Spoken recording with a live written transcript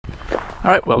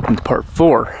Alright, welcome to part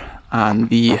 4 on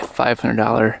the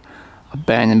 $500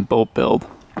 abandoned boat build.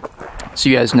 So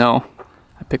you guys know,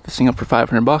 I picked this thing up for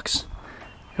 500 bucks.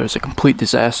 It was a complete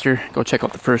disaster. Go check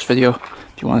out the first video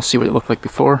if you want to see what it looked like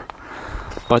before.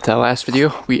 But last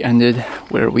video, we ended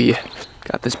where we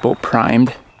got this boat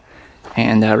primed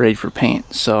and ready for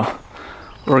paint. So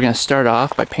we're going to start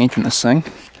off by painting this thing.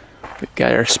 We've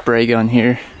got our spray gun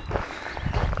here.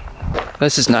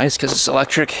 This is nice because it's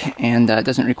electric and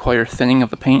doesn't require thinning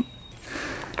of the paint.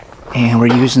 And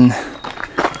we're using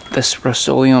this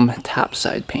Rust-Oleum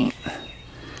topside paint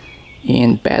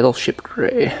in Battleship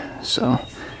Gray. So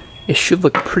it should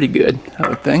look pretty good, I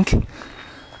would think.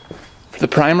 For the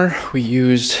primer, we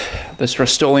used this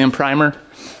Rust-Oleum primer,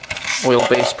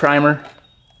 oil-based primer,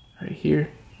 right here.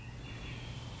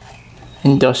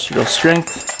 Industrial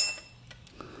strength.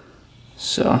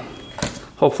 So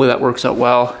hopefully that works out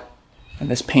well. And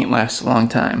this paint lasts a long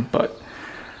time, but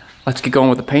let's get going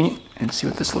with the paint and see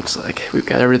what this looks like. We've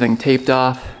got everything taped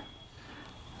off,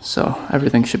 so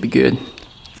everything should be good.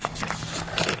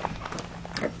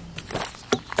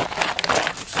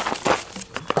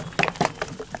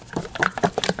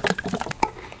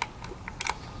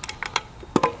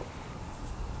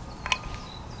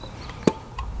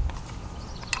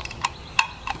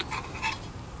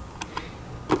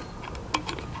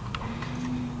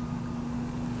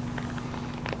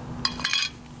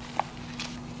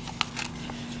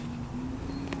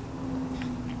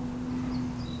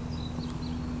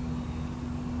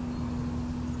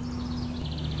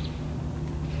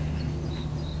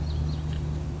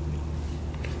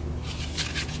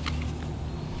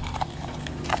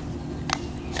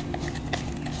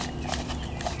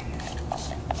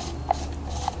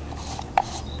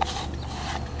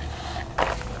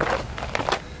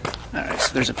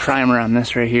 So there's a primer on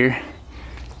this right here.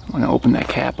 I want to open that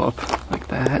cap up like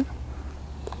that.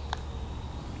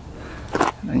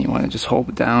 And then you want to just hold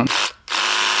it down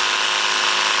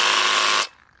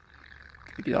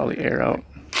to get all the air out.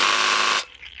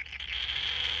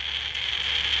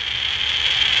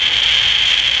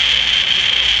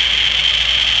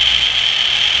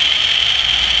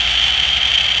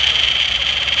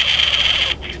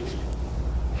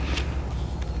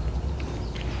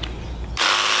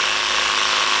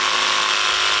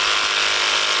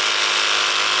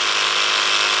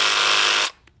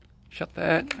 Shut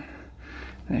that,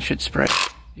 and it should spray.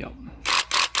 Yep.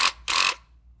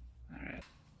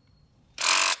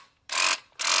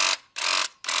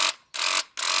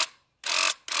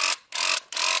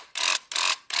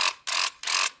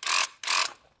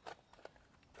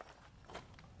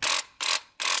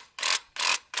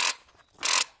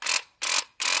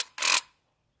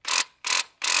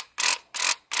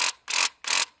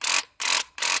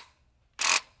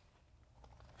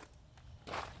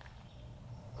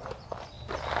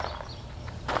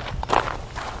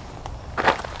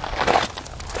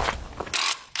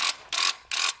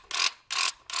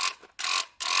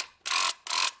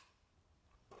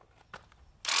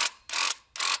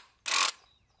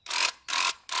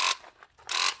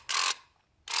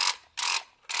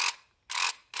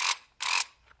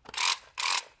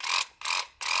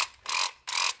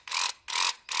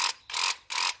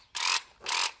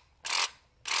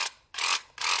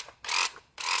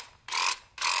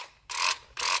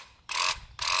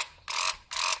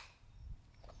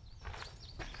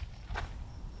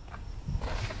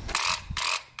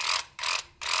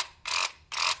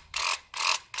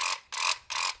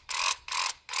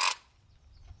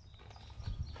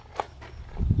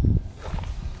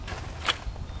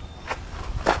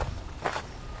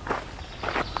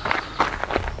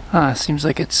 Alright. Seems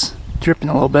like it's dripping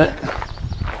a little bit.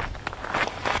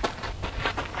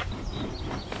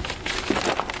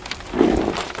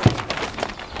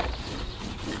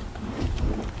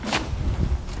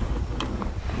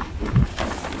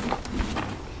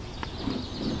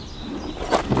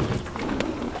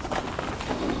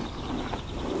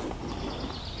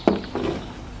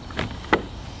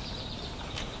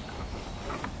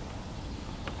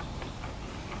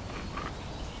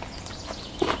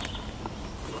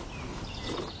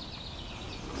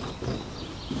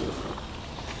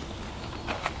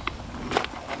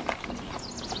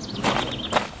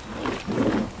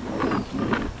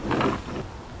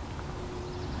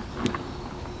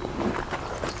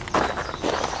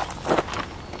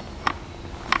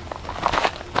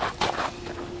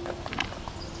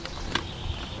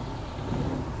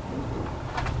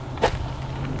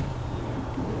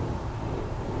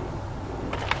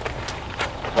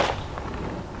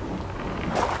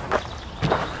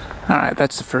 Alright,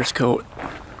 that's the first coat.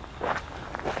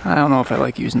 I don't know if I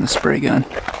like using the spray gun.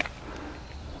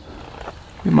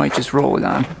 We might just roll it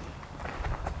on.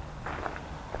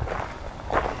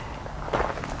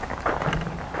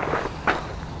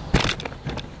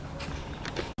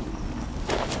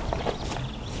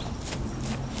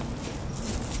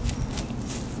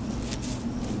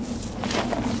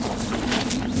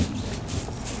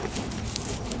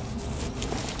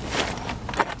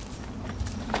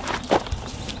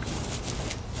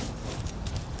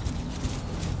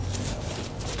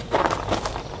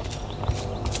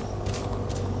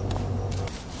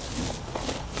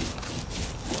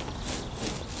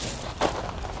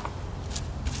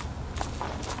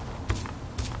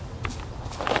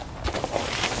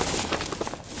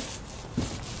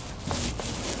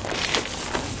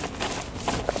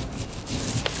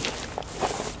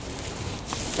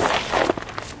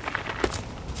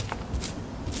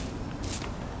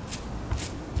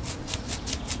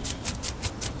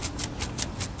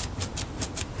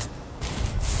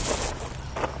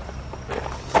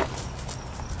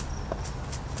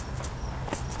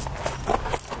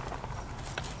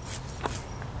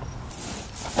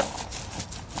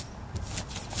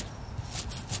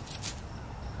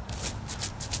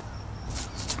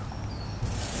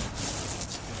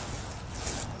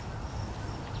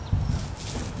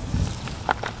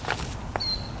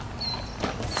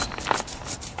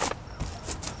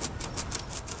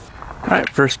 Alright,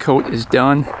 first coat is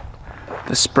done.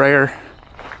 The sprayer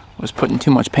was putting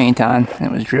too much paint on and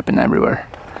it was dripping everywhere.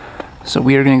 So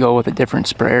we are going to go with a different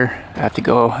sprayer. I have to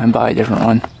go and buy a different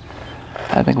one.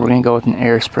 I think we're going to go with an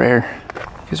air sprayer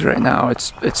because right now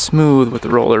it's smooth with the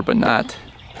roller, but not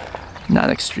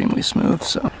extremely smooth.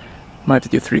 So might have to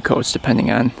do 3 coats depending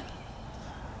on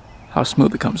how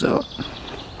smooth it comes out.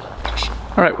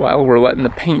 Alright, while we're letting the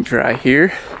paint dry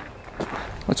here,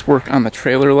 let's work on the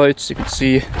trailer lights. You can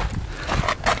see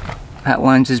that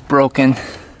lens is broken.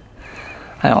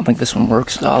 I don't think this one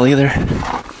works at all either.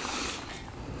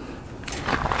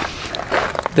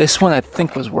 This one I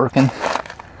think was working,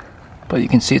 but you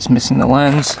can see it's missing the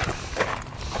lens.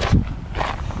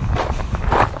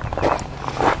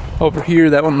 Over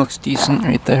here, that one looks decent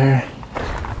right there.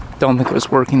 Don't think it was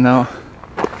working though.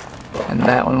 And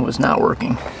that one was not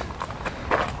working.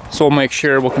 So we'll make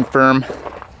sure, we'll confirm.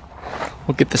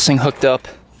 We'll get this thing hooked up.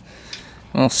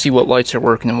 We'll see what lights are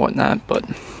working and whatnot, but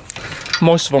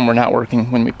most of them were not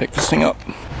working when we picked this thing up.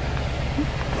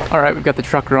 Alright, we've got the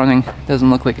truck running. Doesn't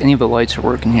look like any of the lights are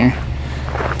working here.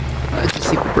 Let's just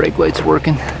see if the brake lights are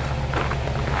working.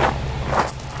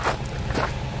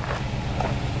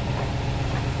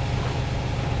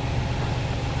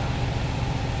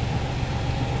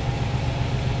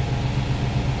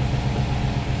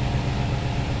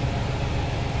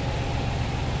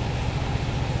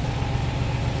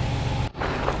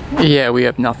 Yeah, we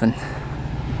have nothing.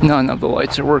 None of the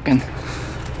lights are working.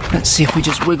 Let's see if we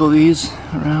just wiggle these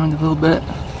around a little bit.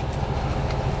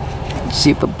 Let's see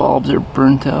if the bulbs are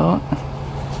burnt out.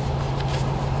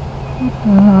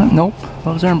 Nope,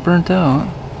 those aren't burnt out.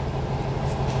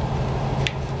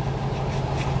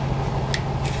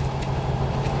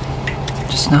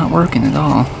 Just not working at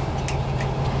all.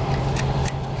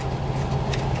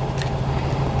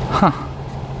 Huh.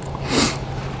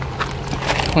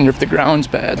 Wonder if the ground's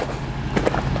bad.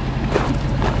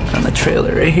 On the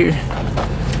trailer right here.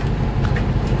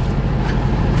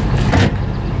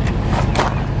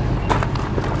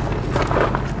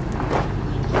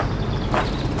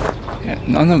 Yeah,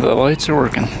 none of the lights are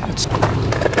working.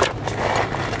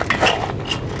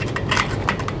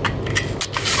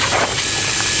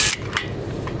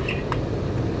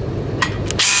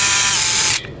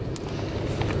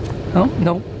 Oh,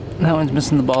 nope. That one's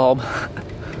missing the bulb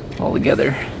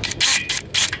altogether.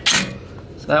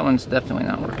 So that one's definitely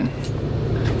not working.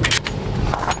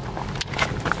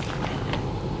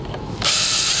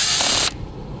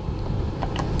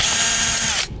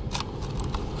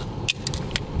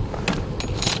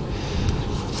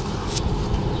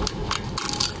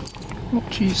 Oh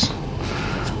jeez.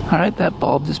 Alright, that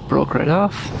bulb just broke right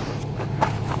off.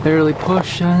 Barely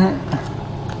pushed on it.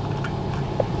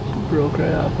 Broke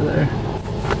right off of there.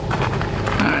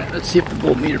 Alright, let's see if the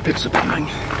voltmeter picks up anything.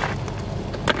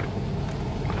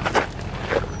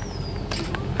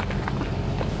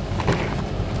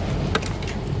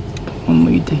 One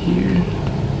lead to here.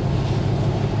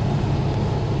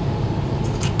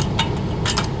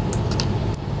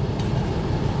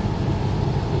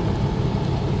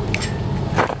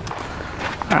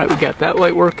 Alright, we got that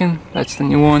light working. That's the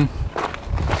new one.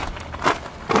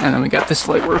 And then we got this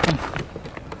light working.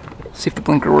 See if the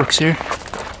blinker works here.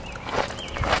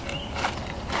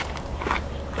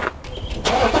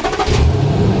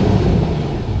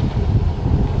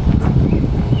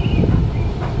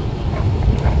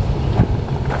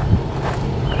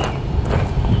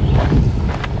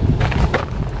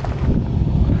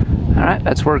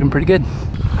 Alright, that's working pretty good.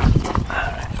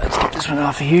 Alright, let's get this one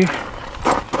off of here.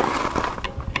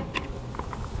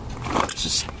 It's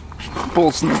just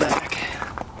bolts in the back.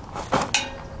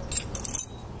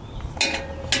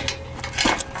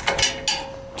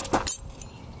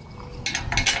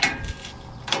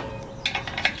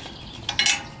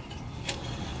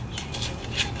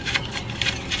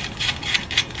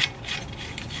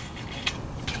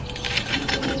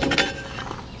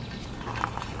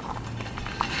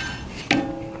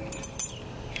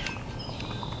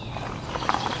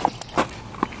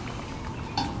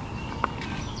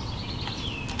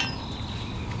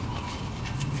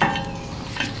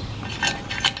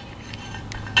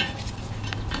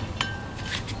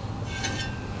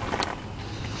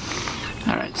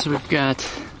 Alright, so we've got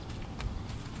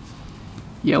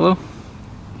yellow,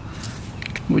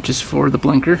 which is for the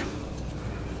blinker.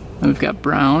 And we've got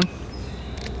brown,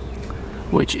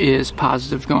 which is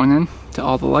positive going in to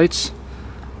all the lights.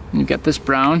 And you've got this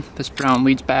brown. This brown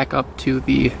leads back up to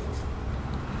the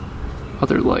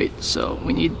other light. So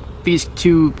we need these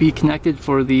to be connected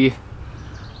for the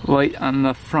light on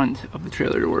the front of the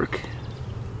trailer to work.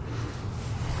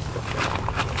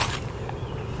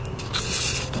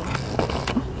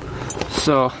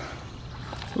 So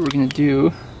what we're gonna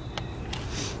do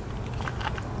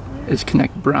is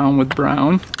connect brown with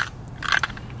brown,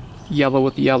 yellow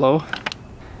with yellow,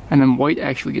 and then white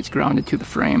actually gets grounded to the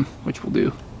frame, which we'll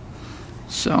do.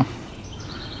 So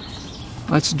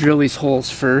let's drill these holes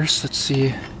first. Let's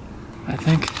see, I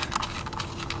think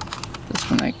this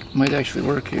one might actually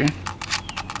work here.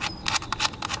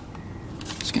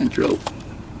 Just gonna drill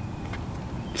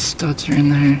studs are in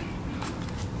there.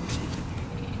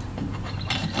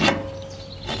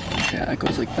 Yeah, it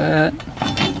goes like that.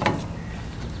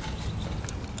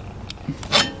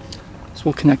 So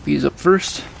we'll connect these up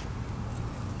first.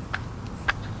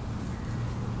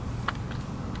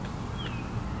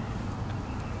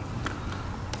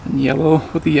 And yellow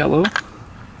with the yellow.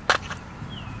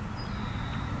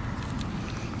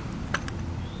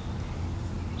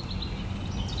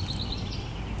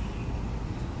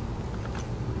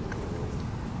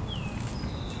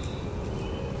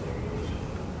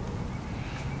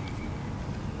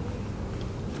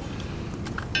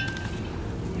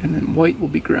 And then white will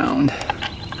be ground.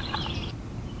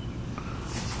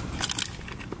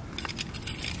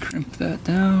 Crimp that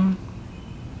down.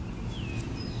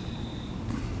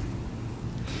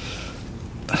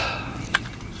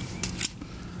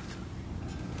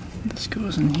 This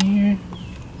goes in here.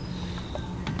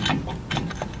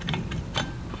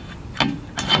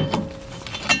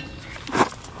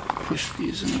 Push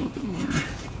these in a little bit more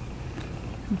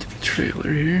into the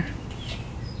trailer here.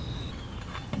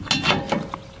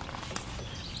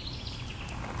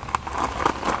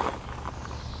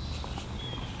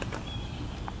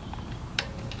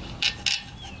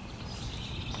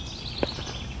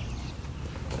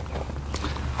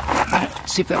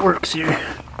 See if that works here.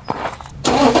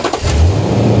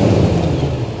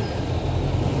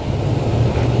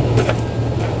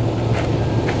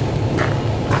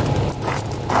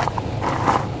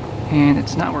 And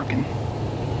it's not working.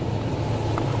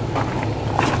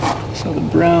 So the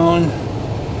brown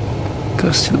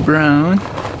goes to the brown,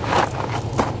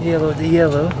 yellow to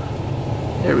yellow.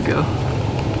 There we go.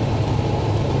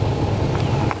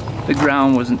 The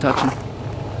ground wasn't touching.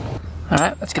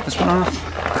 Alright, let's get this one off.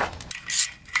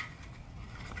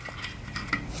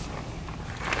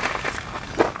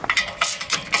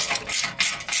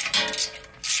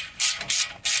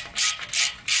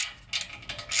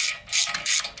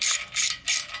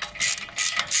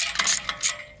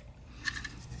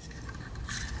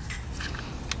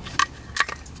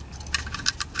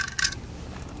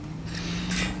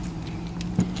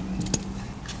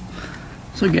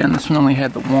 So again, this one only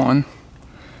had the one,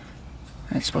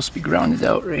 and it's supposed to be grounded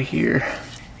out right here,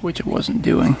 which it wasn't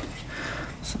doing.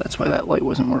 So that's why that light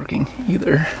wasn't working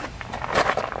either.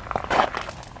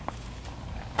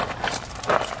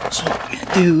 So what we're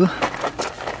gonna do,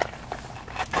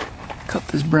 cut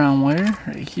this brown wire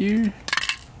right here.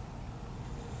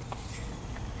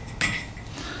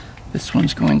 This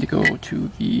one's going to go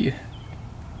to the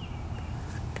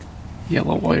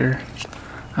yellow wire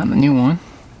on the new one.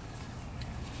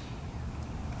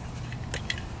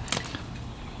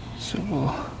 So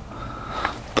we'll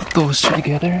put those two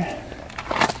together.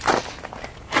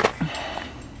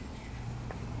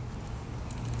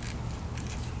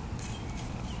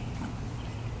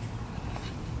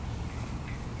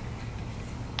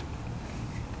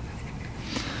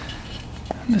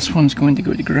 This one's going to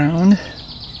go to ground.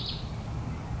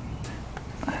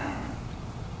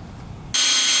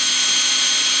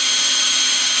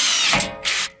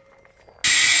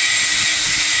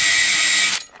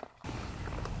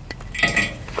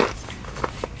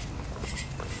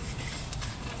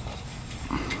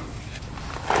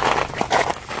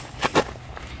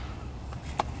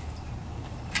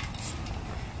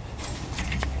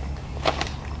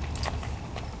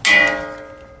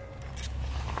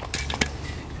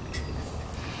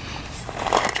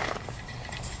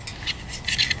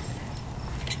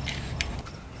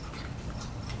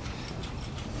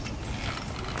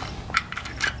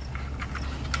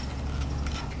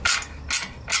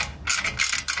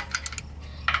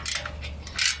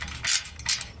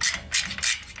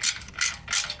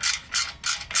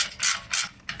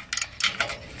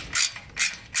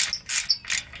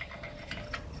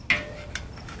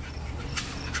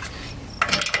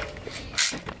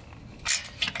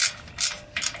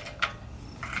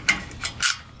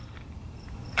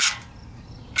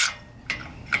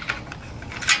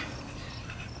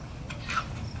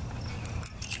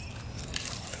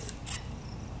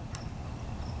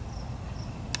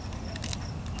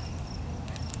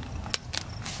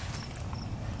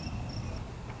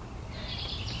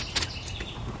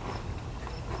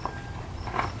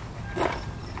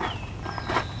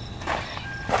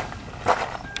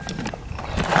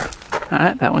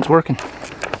 Alright, that one's working.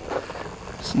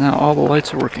 So now all the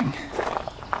lights are working.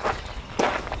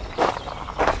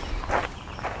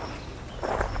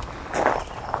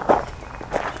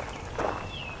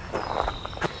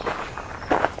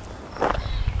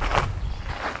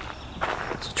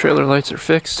 So trailer lights are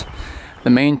fixed. The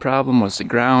main problem was the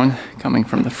ground coming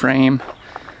from the frame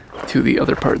to the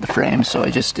other part of the frame, so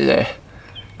I just did a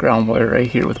ground wire right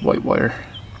here with white wire.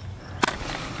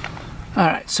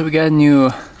 Alright, so we got a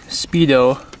new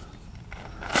speedo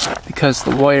because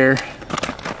the wire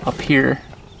up here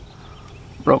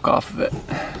broke off of it.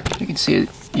 You can see it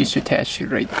used to attach to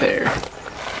right there.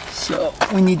 So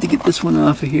we need to get this one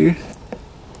off of here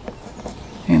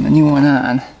and the new one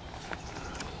on.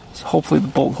 So hopefully the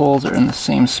bolt holes are in the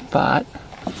same spot.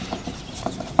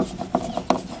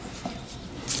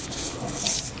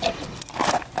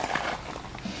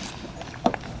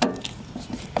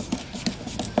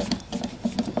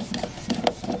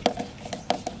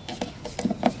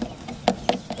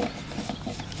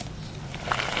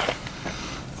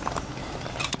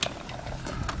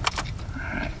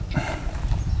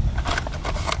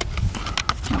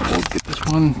 Get this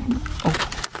one. Oh.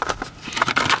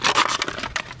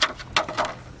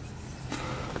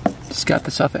 Just got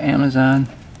this off of Amazon.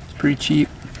 It's pretty cheap.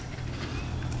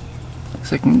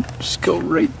 So I can just go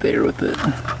right there with it.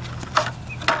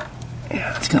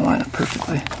 Yeah, it's gonna line up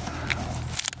perfectly.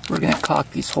 We're gonna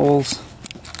caulk these holes.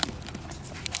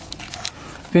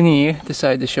 Vinny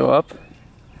decided to show up.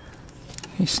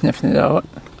 He's sniffing it out.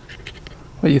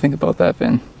 What do you think about that,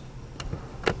 Vin?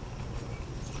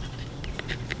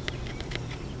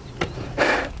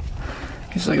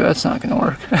 He's like, that's not gonna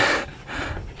work.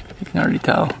 You can already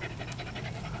tell.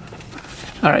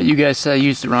 Alright, you guys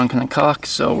used the wrong kind of caulk,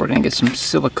 so we're gonna get some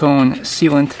silicone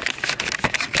sealant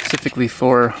specifically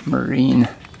for marine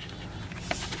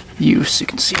use. You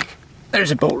can see there's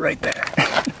a boat right there.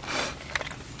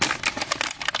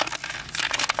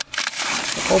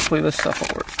 So hopefully this stuff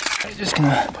will work. I'm just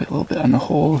gonna put a little bit on the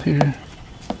hole here.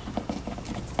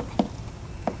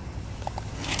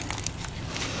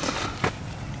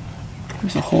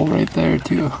 There's a hole right there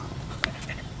too.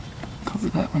 Cover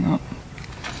that one up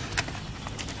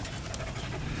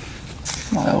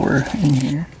while we're in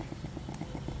here.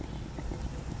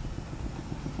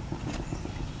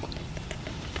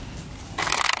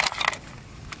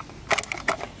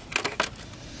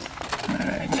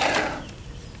 Alright.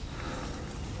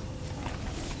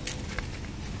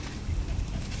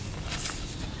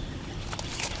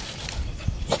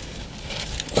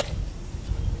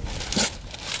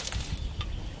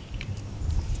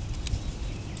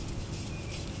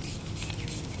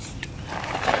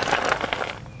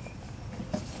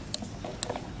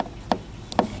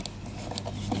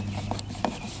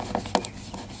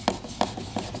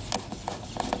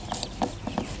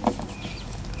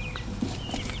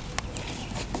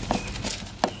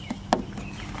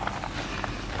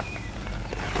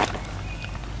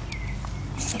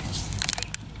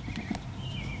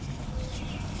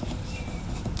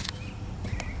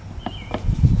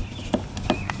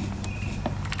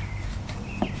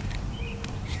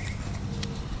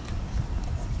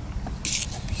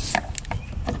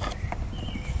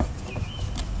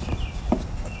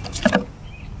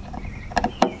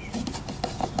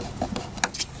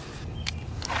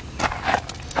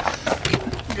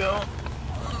 Go.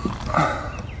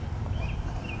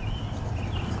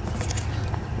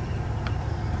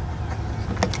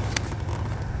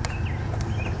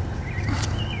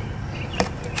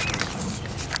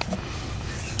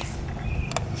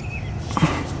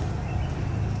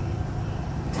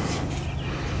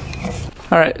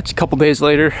 Alright, it's a couple days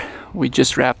later. We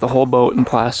just wrapped the whole boat in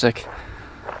plastic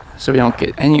so we don't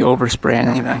get any overspray on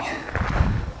anything.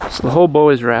 So the whole boat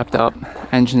is wrapped up,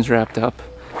 engine's wrapped up,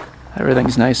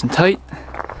 everything's nice and tight,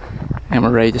 and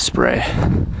we're ready to spray.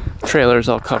 Trailer's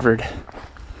all covered,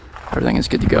 everything is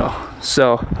good to go.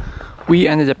 So we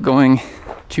ended up going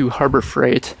to Harbor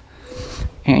Freight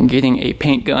and getting a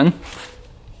paint gun.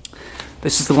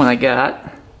 This is the one I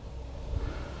got.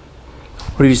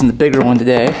 We're using the bigger one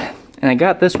today. And I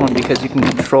got this one because you can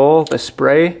control the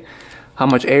spray, how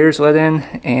much air is let in,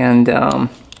 and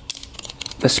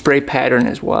the spray pattern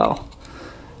as well.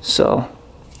 So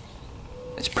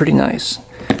it's pretty nice.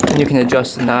 And you can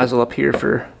adjust the nozzle up here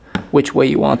for which way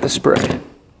you want the spray.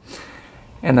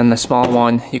 And then the small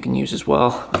one you can use as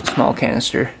well, a small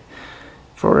canister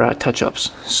for touch-ups.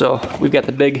 So we've got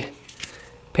the big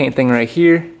paint thing right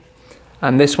here.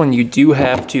 On this one you do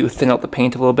have to thin out the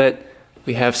paint a little bit.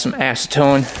 We have some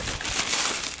acetone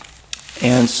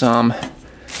and some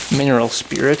mineral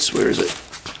spirits. Where is it?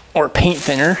 Or paint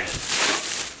thinner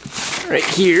right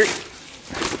here.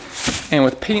 And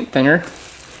with paint thinner,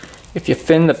 if you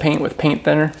thin the paint with paint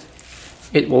thinner,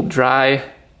 it will dry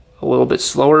a little bit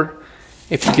slower.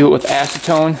 If you do it with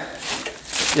acetone,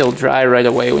 it'll dry right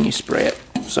away when you spray it.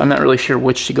 So I'm not really sure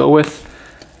which to go with.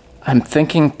 I'm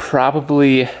thinking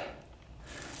probably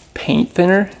paint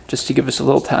thinner, just to give us a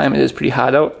little time. It is pretty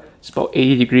hot out. It's about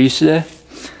 80 degrees today.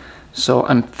 So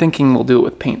I'm thinking we'll do it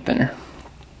with paint thinner.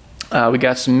 We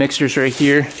got some mixers right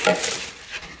here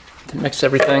to mix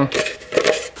everything.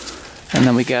 And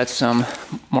then we got some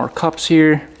more cups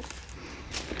here.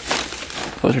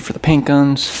 Those are for the paint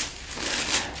guns.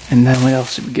 And then what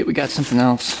else did we get? We got something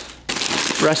else.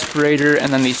 Respirator,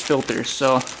 and then these filters.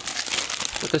 So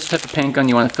with this type of paint gun,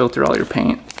 you want to filter all your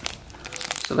paint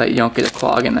so that you don't get a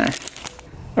clog in there.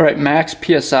 Alright, max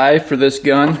PSI for this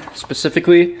gun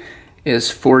specifically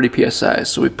is 40 PSI.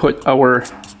 So we put our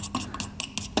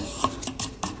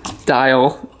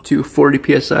dial to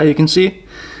 40 PSI, you can see.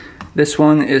 This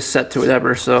one is set to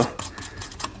whatever, so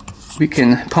we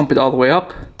can pump it all the way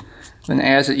up. Then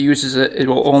as it uses it, it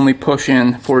will only push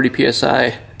in 40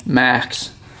 PSI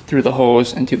max through the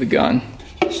hose into the gun.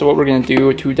 So what we're going to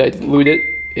do to dilute it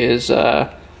is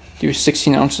do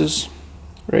 16 ounces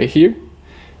right here.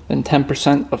 Then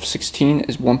 10% of 16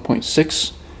 is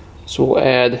 1.6. So we'll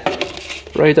add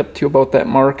right up to about that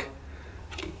mark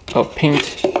of paint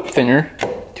thinner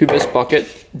to this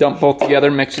bucket. Dump both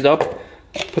together, mix it up,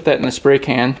 put that in the spray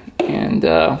can, and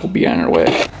we'll be on our way.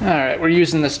 Alright, we're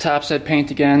using this topside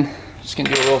paint again. Just going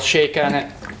to do a little shake on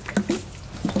it.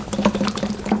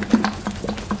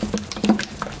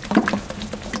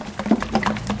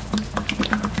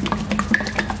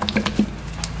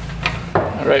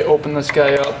 Alright, open this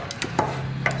guy up.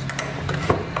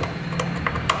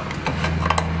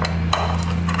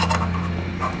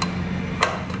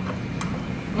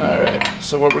 Alright,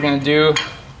 so what we're going to do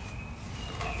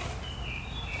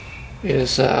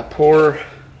is pour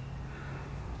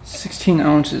 16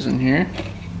 ounces in here.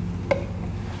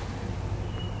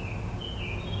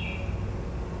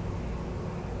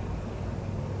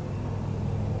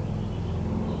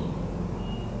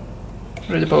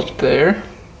 Right about there.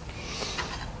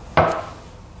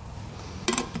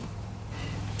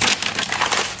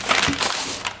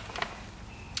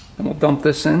 Then we'll dump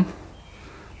this in.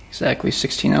 Exactly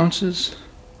 16 ounces.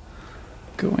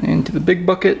 Going into the big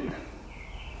bucket.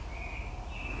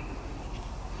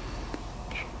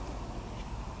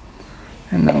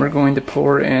 And then we're going to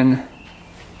pour in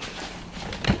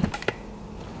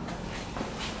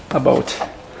about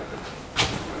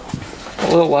a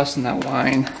little less than that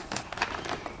wine,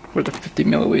 where the 50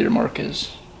 milliliter mark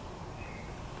is.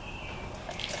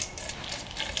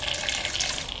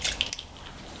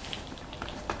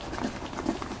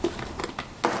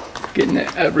 Getting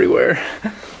it everywhere.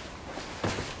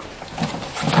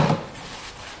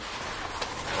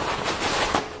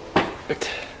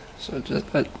 So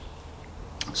just that.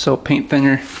 So paint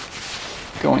thinner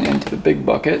going into the big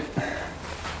bucket.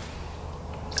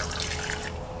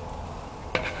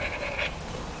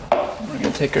 We're going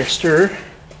to take our stir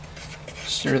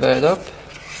that up.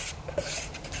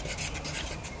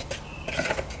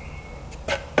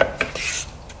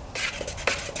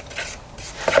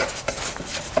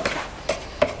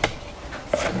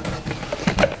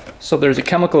 So there's a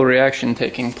chemical reaction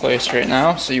taking place right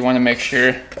now, so you want to make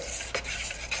sure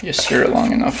you stir it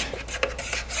long enough.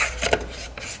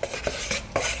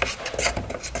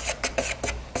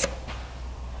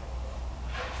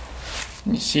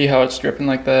 You see how it's dripping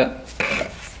like that?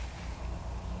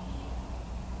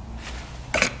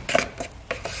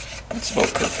 That's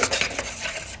about perfect.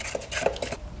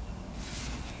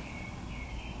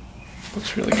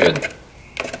 Looks really good.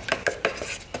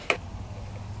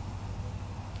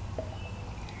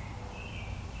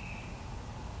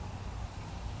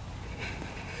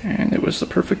 And it was the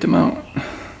perfect amount.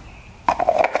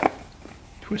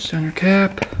 Twist on your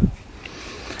cap.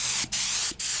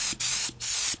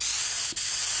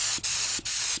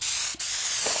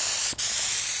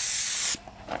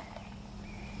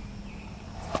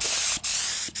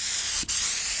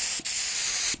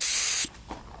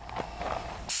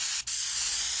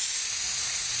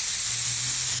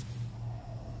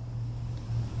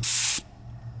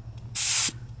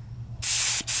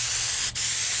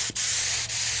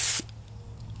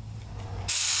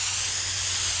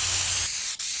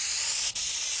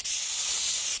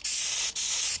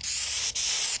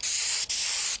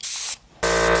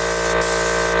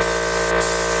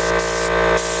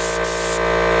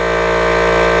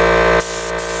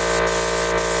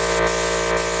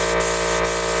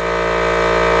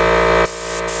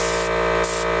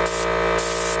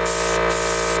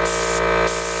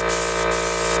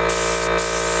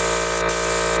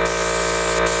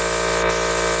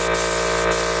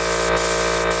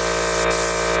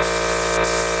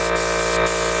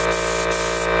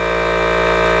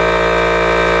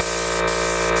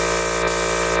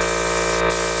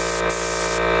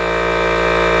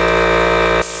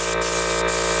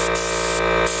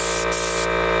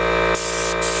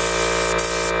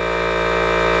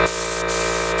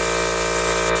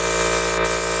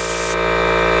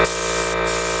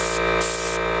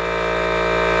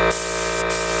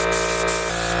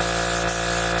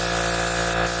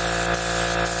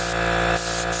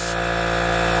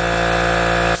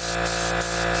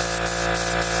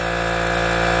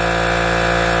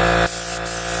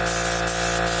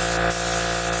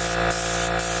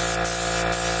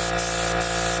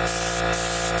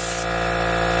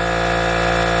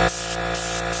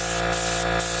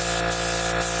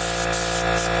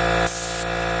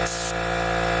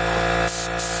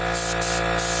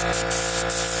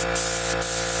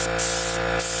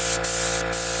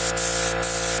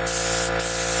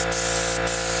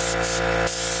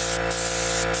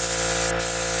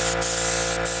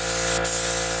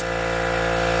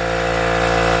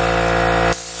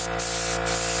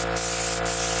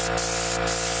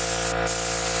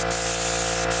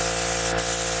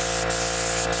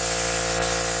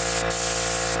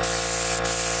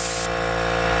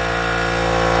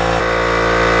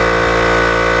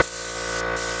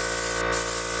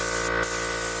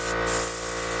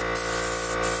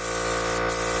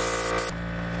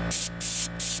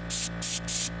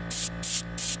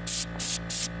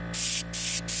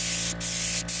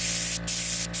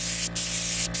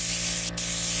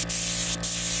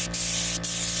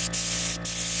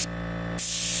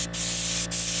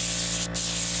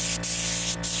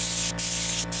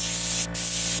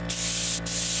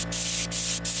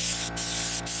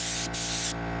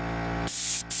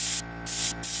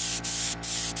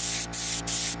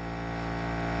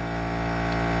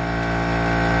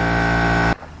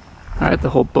 Alright,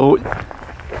 the whole boat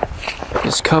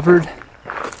is covered.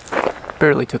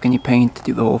 Barely took any paint to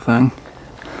do the whole thing.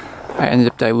 I ended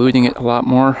up diluting it a lot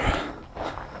more.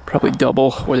 Probably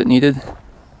double what it needed.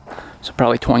 So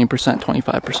probably 20%,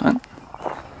 25%.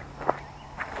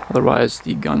 Otherwise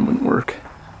the gun wouldn't work,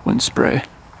 wouldn't spray.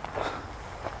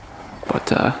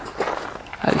 But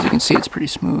as you can see, it's pretty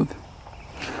smooth.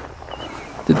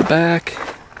 Did the back.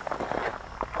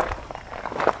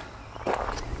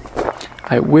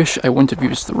 I wish I wouldn't have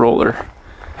used the roller,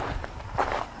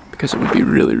 because it would be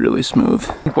really, really smooth.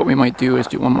 I think what we might do is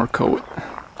do one more coat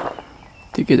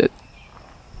to get it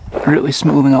really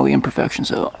smooth and all the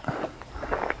imperfections out.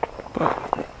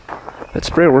 But that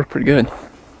spray worked pretty good.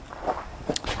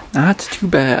 Not too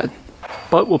bad.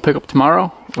 But we'll pick up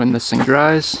tomorrow when this thing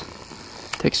dries.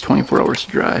 It takes 24 hours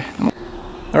to dry.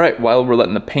 Alright, while we're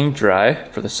letting the paint dry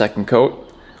for the second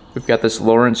coat, we've got this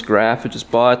Lawrence graph I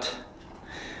just bought.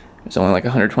 It's only like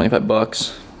 125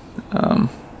 bucks.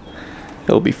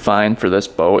 It'll be fine for this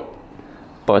boat.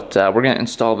 But we're gonna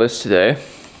install this today.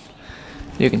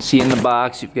 You can see in the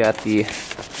box you've got the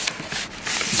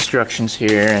instructions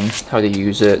here and how to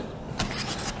use it.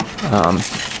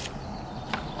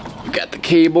 You've got the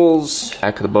cables,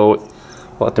 back of the boat.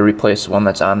 We'll have to replace the one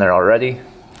that's on there already.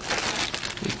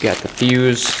 We've got the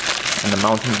fuse and the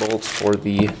mounting bolts for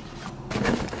the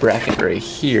bracket right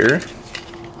here.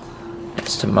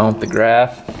 That's to mount the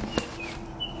graph.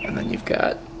 And then you've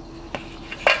got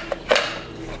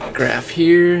the graph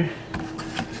here.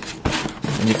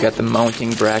 And you've got the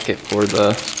mounting bracket for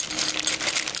the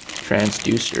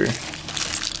transducer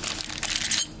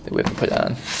that we have to put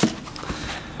on.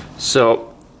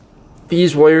 So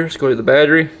these wires go to the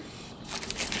battery.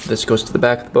 This goes to the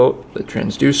back of the boat, the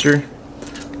transducer.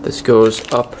 This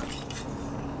goes up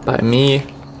by me,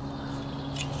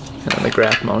 and then the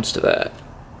graph mounts to that.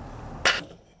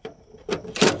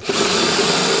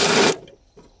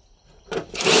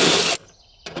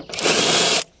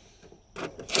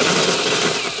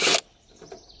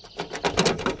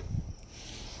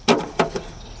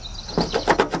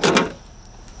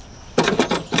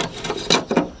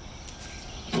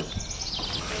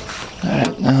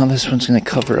 Alright, now this one's going to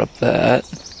cover up that.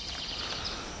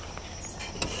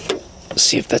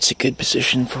 See if that's a good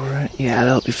position for it. Yeah,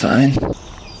 that'll be fine.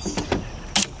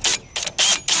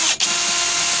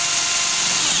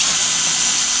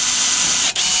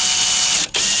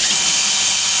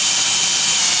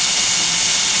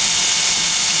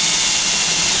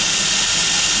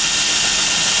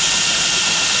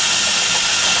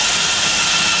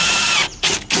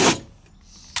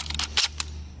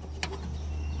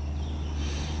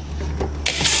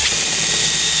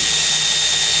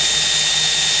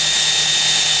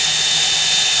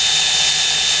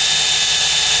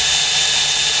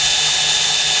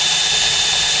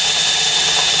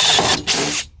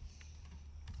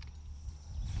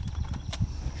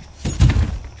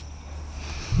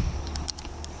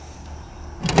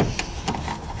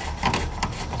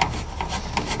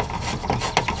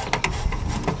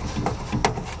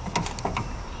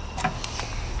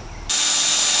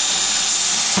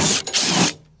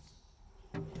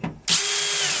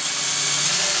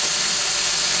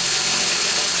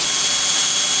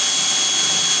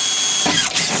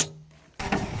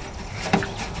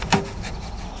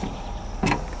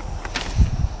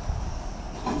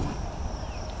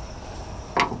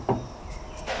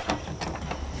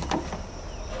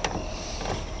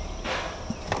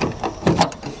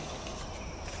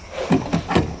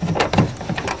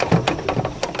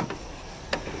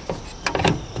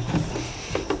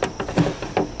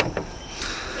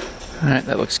 Alright,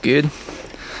 that looks good.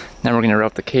 Now we're going to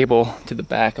route the cable to the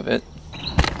back of it.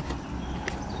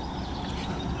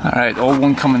 Alright, old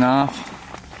one coming off.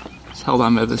 It's held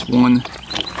on by this one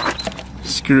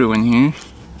screw in here.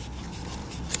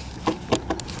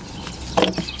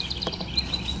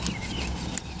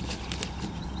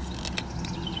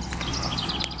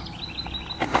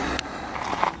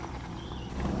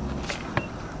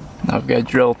 Now I've got to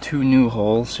drill 2 new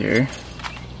holes here.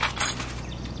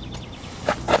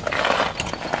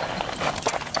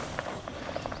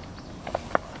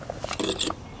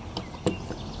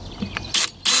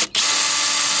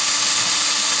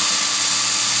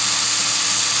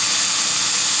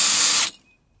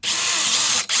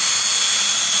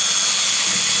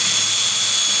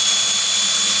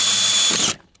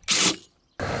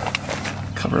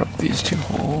 Cover up these 2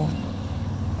 holes.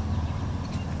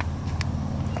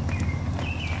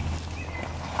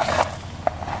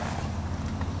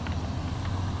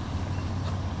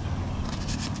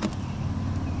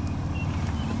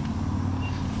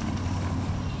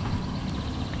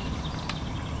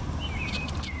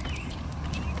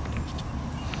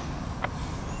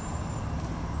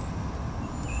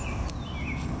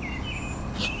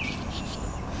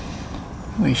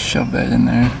 Really shove that in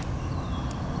there.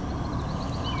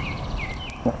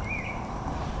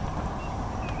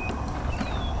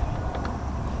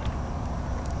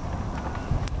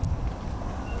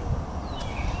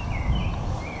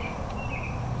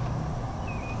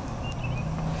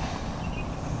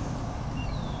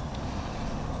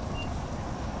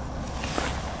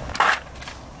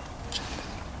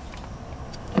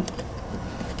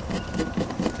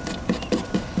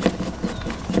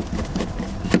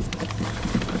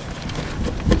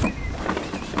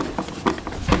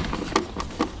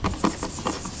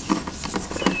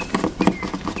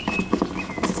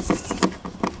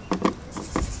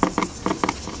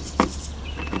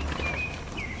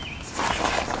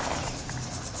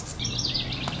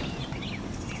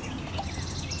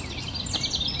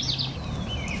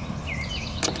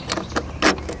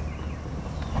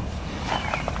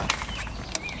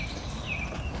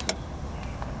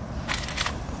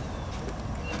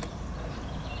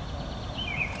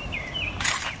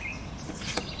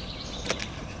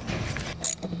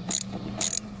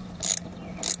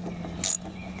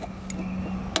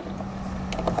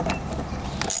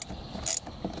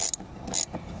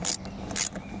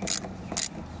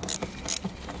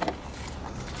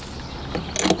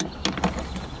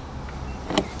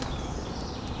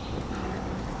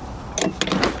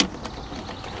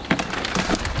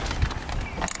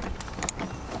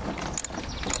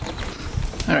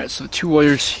 Alright, so the two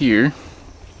wires here,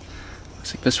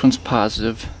 looks like this one's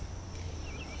positive,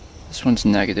 this one's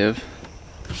negative.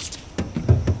 If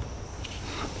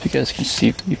you guys can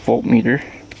see the voltmeter,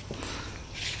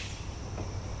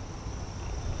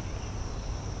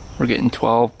 we're getting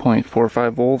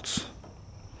 12.45 volts.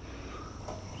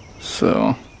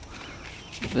 So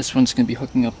this one's going to be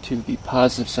hooking up to the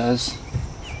positive side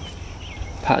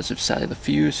of the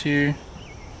fuse here.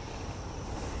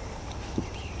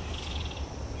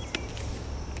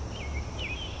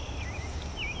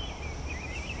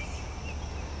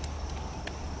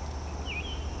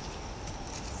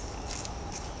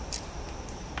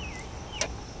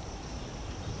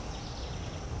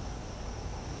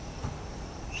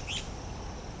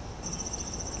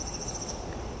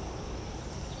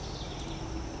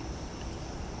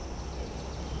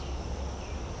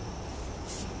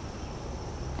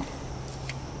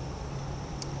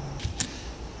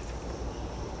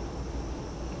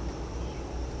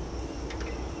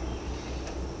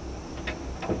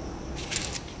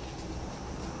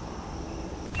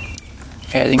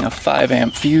 Adding a 5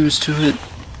 amp fuse to it.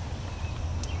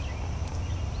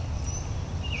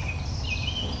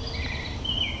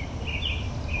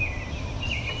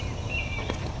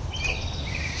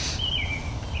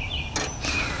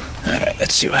 Alright,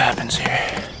 let's see what happens here.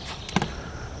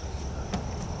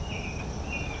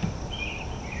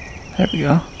 There we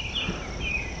go.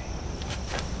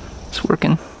 It's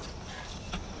working. I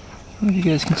don't know if you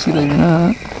guys can see that or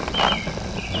not.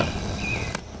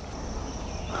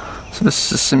 So this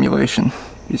is a simulation.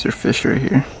 These are fish right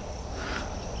here.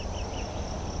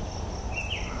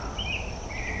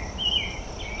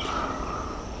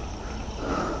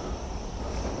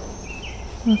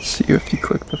 Let's see if you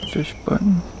click the fish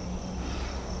button.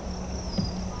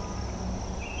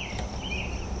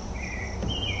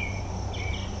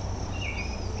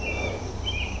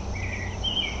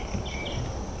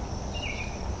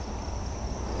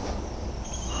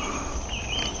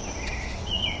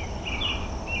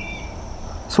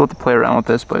 So we'll have to play around with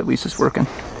this, but at least it's working.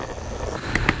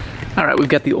 Alright, we've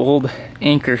got the old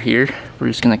anchor here. We're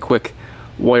just gonna quick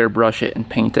wire brush it and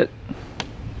paint it.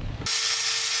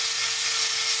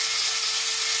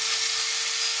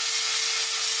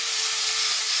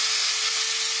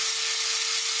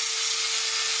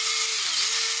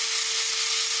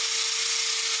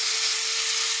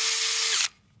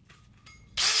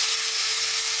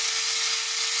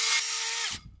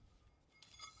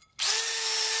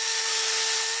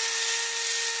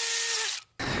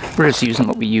 We're just using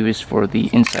what we use for the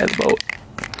inside of the boat.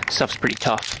 Stuff's pretty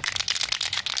tough.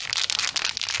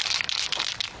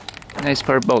 The nice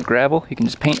part about gravel, you can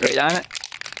just paint right on it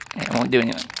and it won't do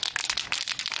anything.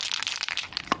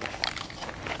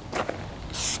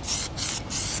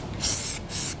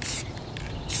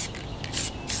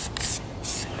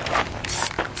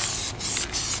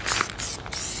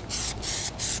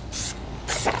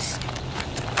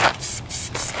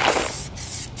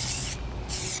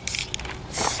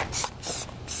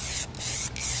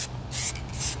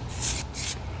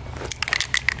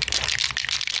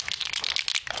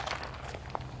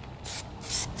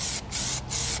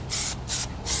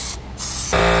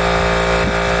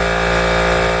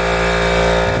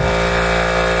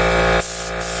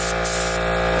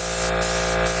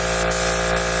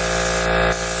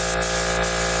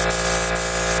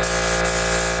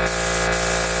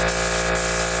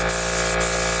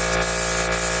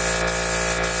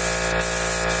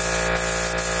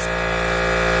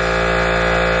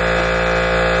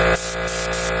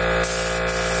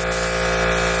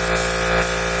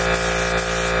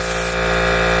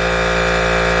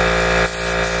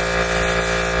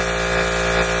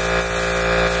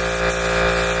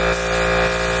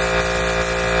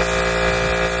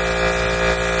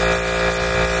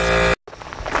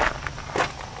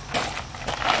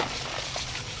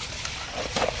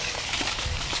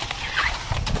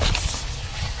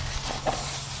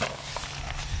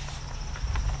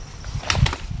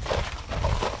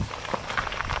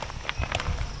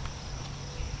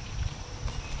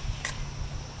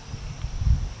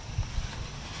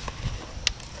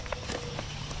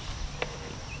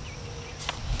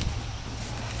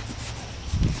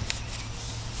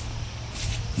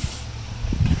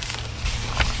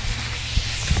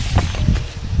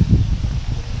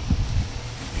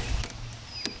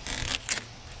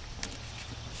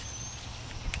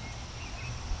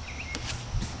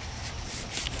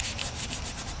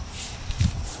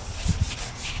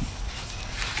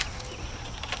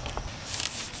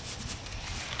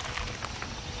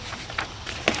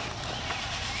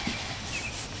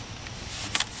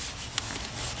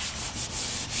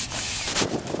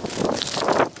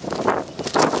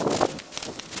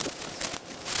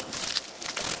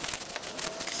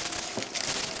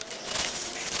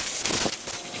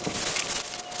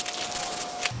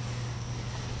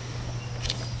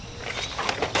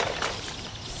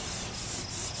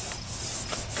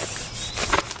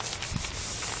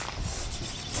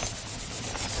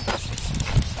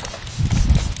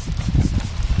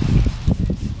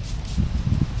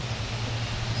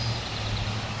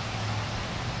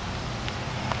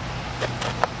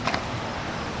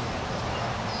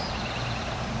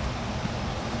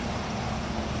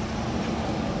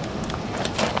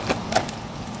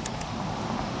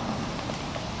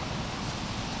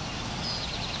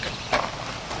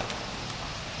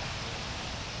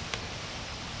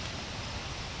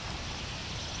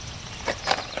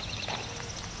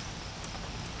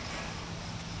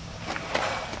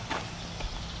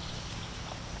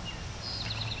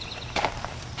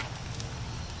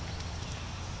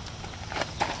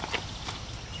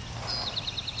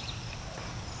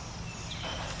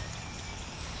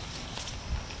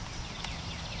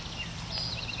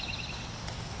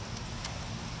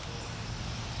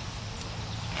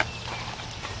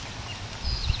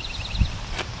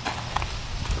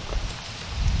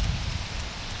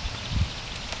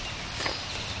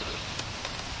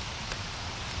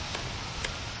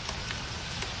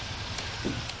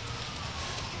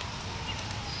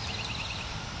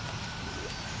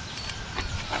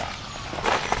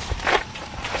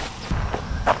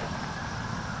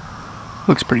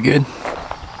 Looks pretty good.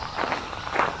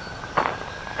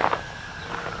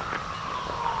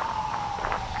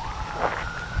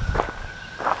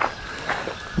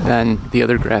 Then the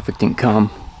other graphic didn't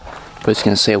come, but it's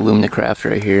going to say Luminacraft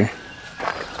right here.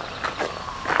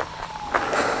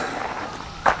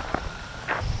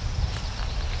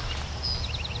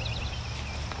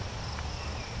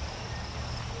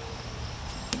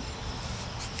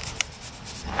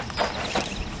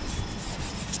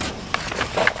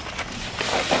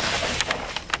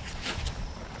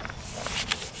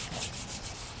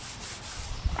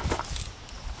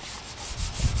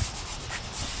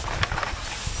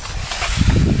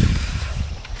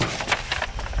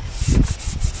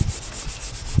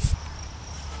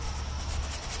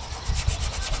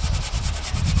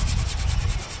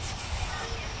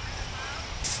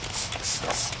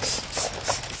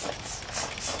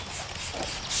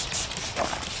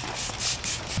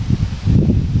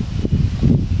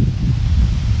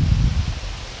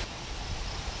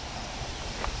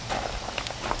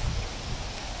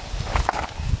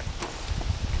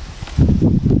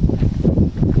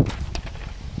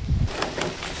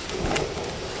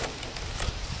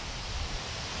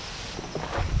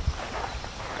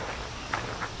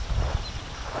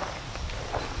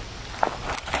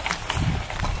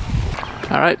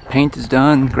 Alright, paint is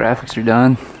done, graphics are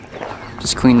done.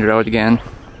 Just cleaned it out again.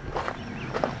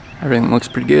 Everything looks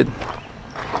pretty good.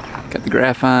 Got the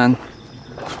graph on.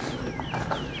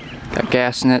 Got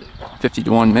gas in it,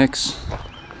 50-to-1 mix.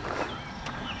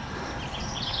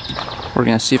 We're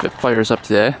gonna see if it fires up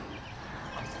today.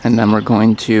 And then we're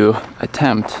going to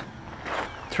attempt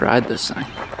to ride this thing.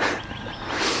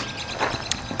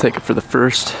 Take it for the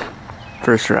first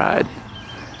ride.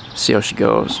 See how she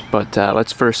goes, but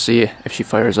let's first see if she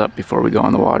fires up before we go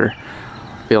in the water.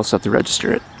 We also have to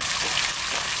register it.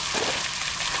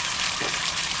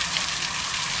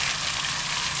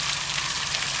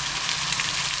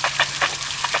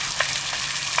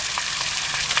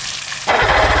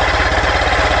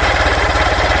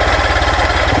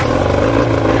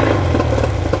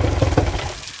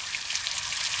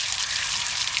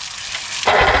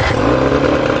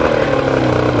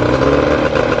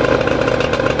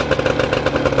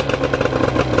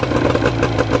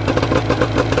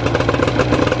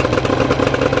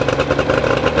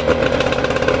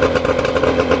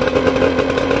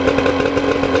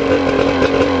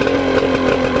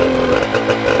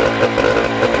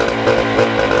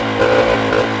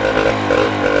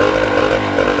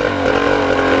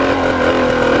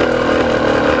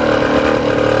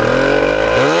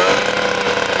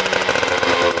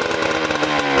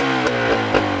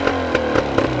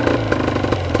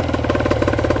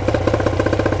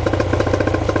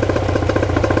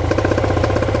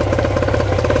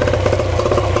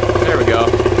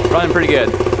 Running pretty good.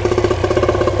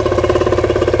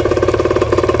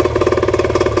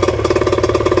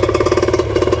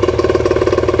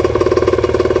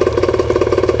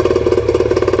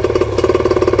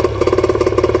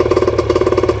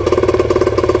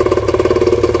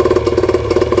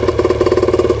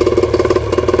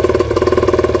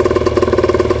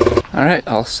 All right,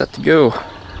 all set to go.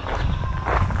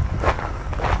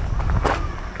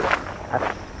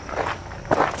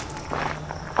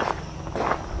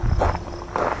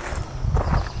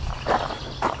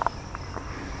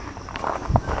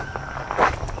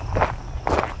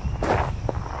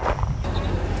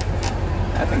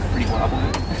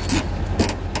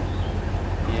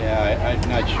 Yeah, I'm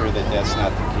not sure that that's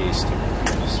not the case, to be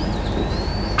honest.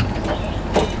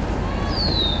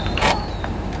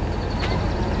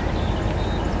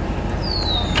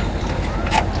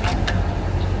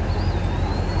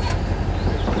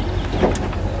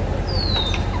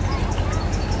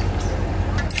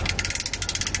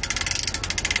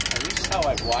 At least how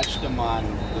I've watched them on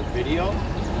the video,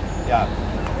 yeah,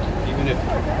 even if,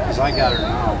 because I got her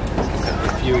now,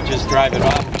 if you just drive it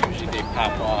off, usually they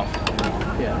pop off.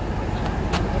 Yeah.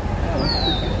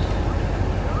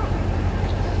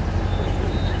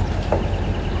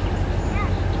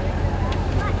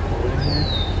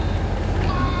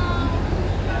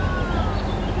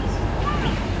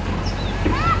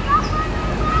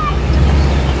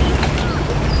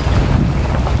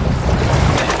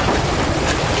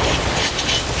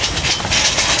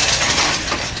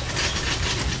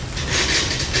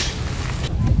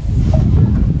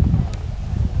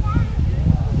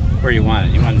 Where you want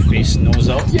it? You want to face nose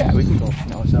out? Yeah, we can go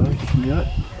nose out. We can do it.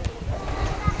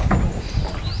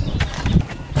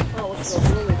 Oh, it's a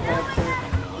really bad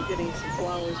for getting some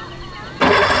flowers in.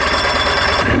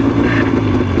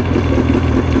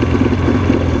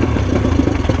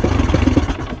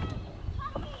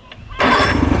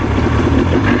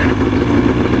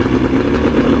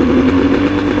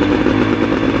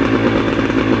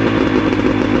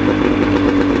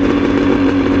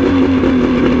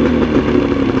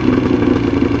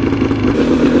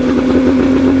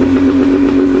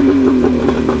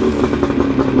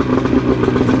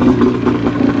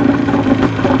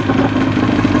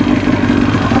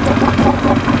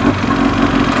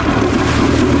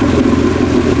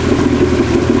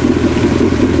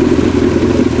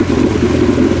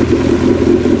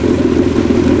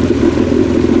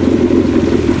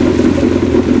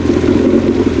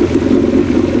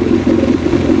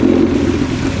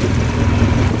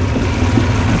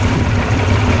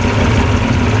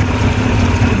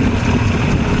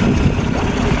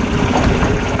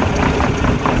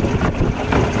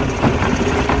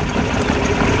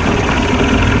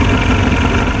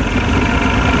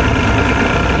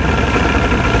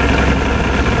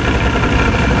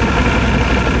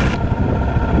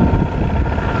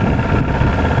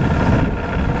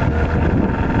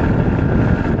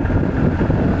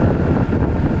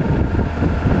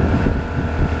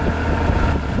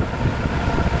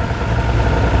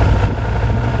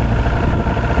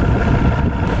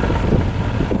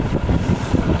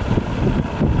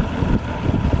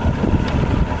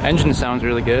 Engine sounds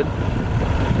really good.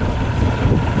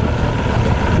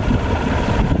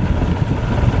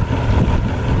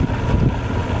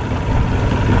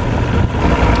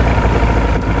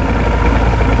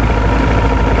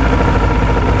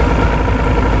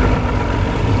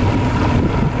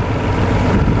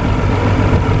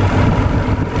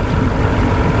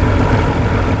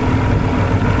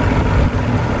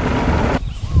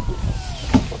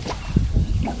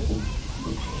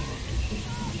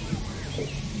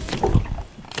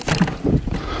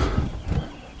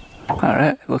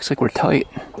 Alright, looks like we're tight.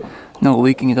 No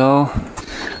leaking at all.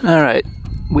 Alright,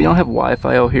 we don't have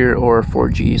Wi-Fi out here or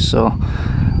 4G, so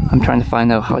I'm trying to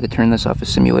find out how to turn this off of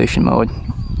simulation mode.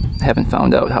 I haven't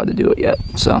found out how to do it yet,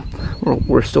 so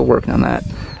we're still working on that.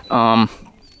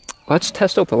 Let's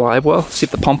test out the live well, see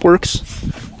if the pump works.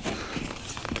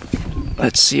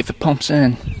 Let's see if it pumps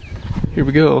in. Here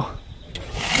we go.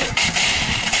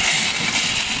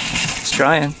 It's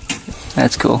trying.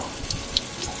 That's cool.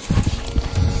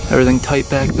 Everything tight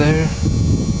back there.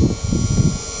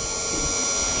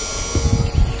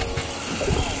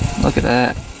 Look at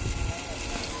that.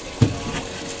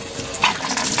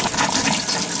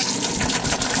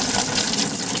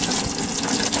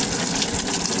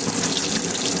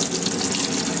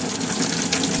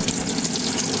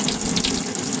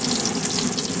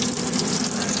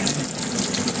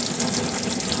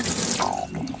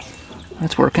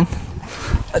 That's working.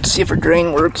 Let's see if our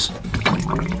drain works.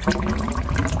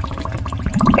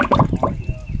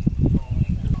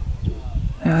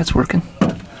 Yeah, that's working.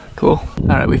 Cool.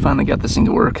 Alright, we finally got this thing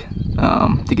to work.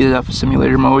 To get it off of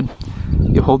simulator mode,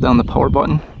 you hold down the power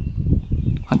button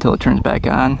until it turns back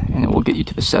on, and it will get you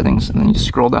to the settings, and then you just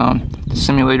scroll down to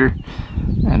simulator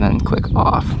and then click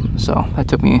off. So that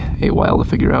took me a while to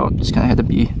figure out. Just kind of had to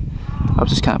be, I was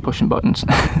just kind of pushing buttons,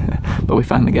 but we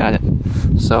finally got it.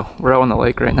 So we're out on the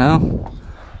lake right now.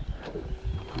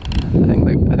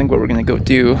 I think what we're gonna go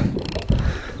do,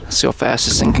 see how fast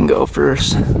this thing can go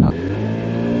first.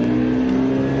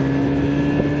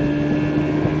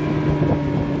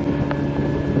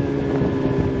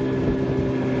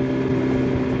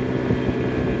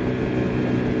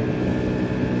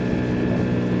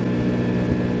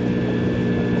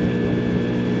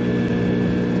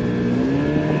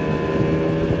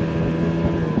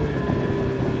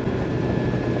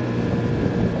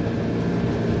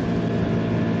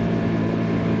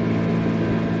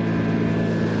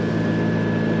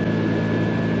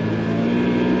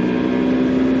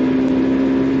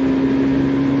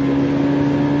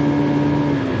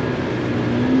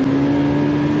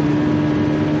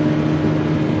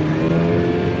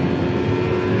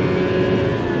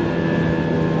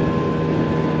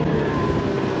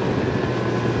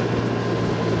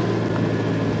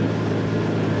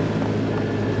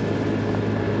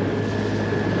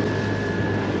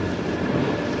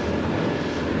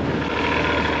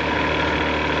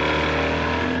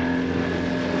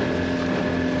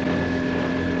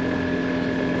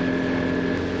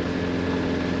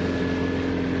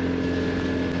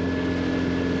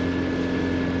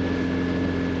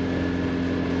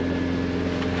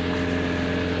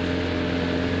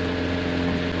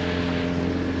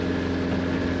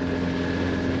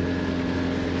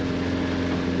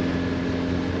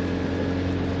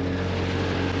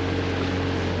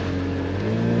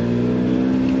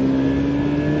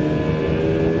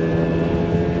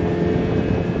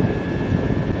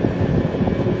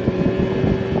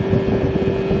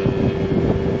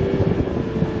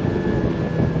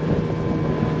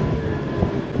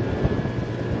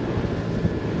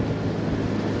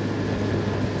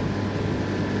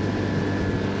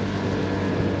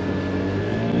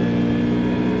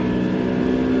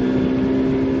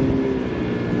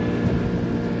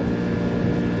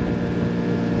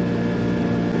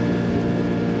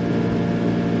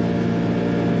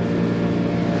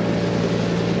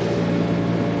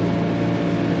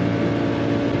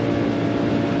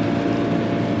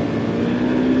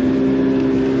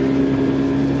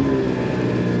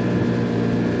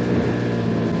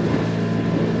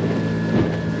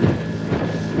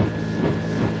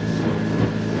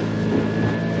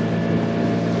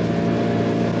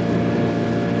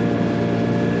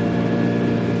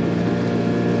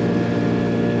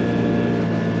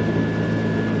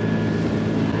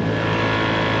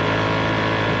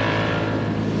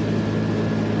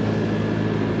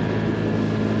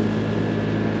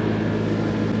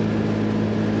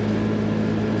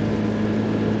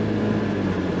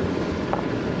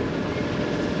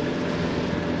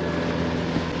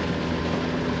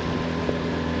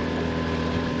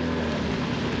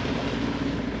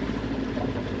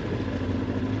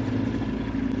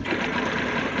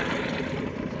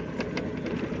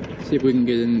 See if we can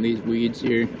get in these weeds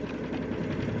here.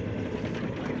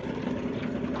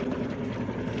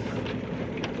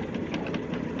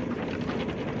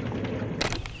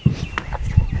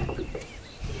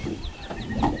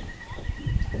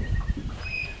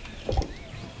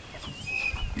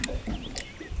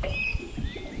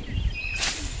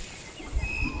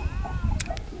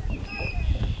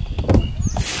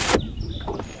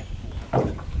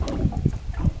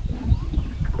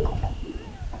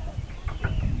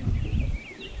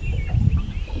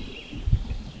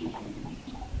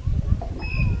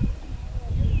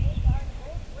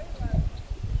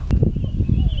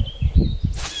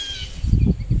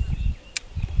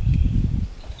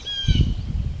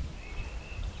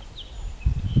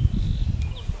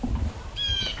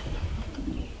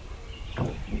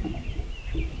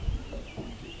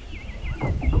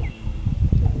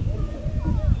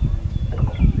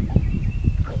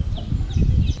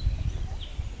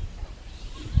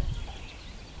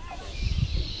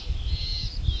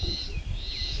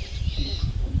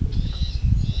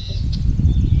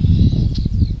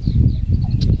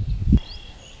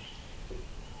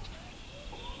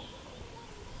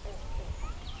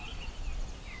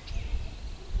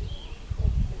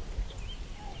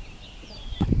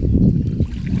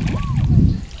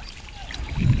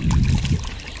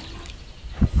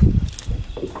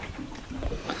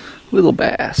 Little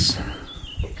bass.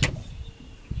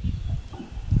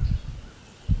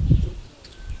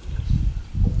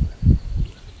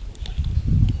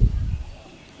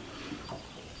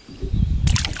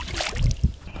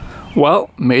 Well,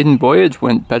 maiden voyage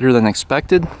went better than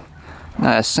expected.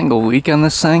 Not a single leak on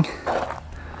this thing,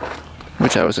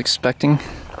 which I was expecting.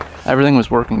 Everything was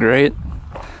working great.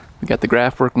 We got the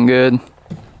graph working good.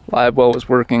 Live well was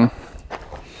working.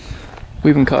 We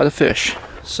even caught a fish,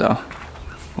 so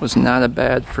it was not a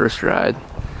bad first ride.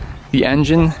 The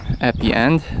engine at the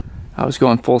end, I was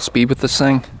going full speed with this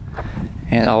thing,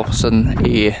 and all of a sudden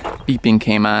a beeping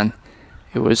came on.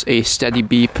 It was a steady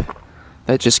beep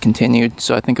that just continued,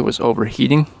 so I think it was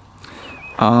overheating.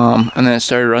 And then it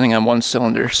started running on one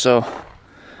cylinder, so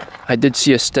I did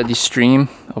see a steady stream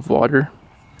of water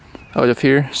out of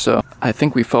here, so I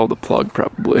think we followed the plug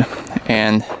probably.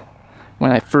 And when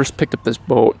I first picked up this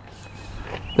boat,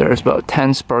 there's about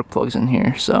 10 spark plugs in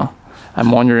here, so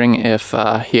I'm wondering if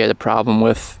he had a problem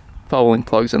with following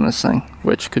plugs on this thing,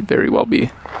 which could very well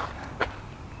be.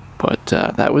 But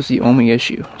that was the only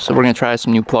issue, so we're gonna try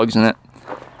some new plugs in it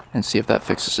and see if that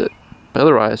fixes it. But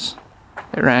otherwise,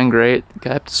 it ran great,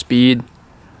 got up to speed,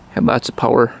 had lots of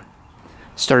power,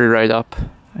 started right up,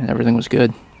 and everything was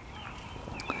good.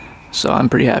 So I'm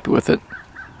pretty happy with it.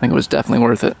 I think it was definitely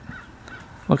worth it.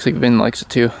 Looks like Vin likes it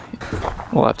too.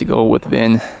 We'll have to go with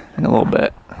Vin in a little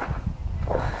bit.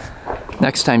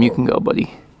 Next time you can go,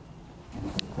 buddy.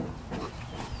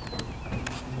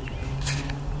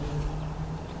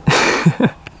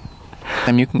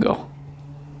 Time you can go.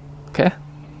 Okay?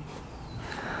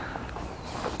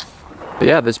 But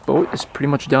yeah, this boat is pretty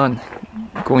much done.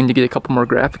 Going to get a couple more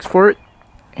graphics for it,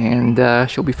 and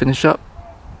she'll be finished up.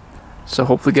 So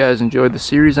hopefully you guys enjoyed the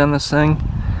series on this thing.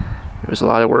 It was a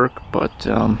lot of work, but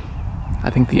I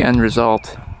think the end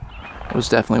result was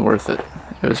definitely worth it.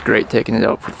 It was great taking it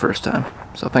out for the first time.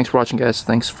 So thanks for watching, guys.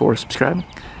 Thanks for subscribing.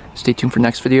 Stay tuned for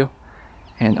next video.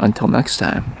 And until next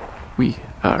time, we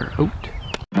are out.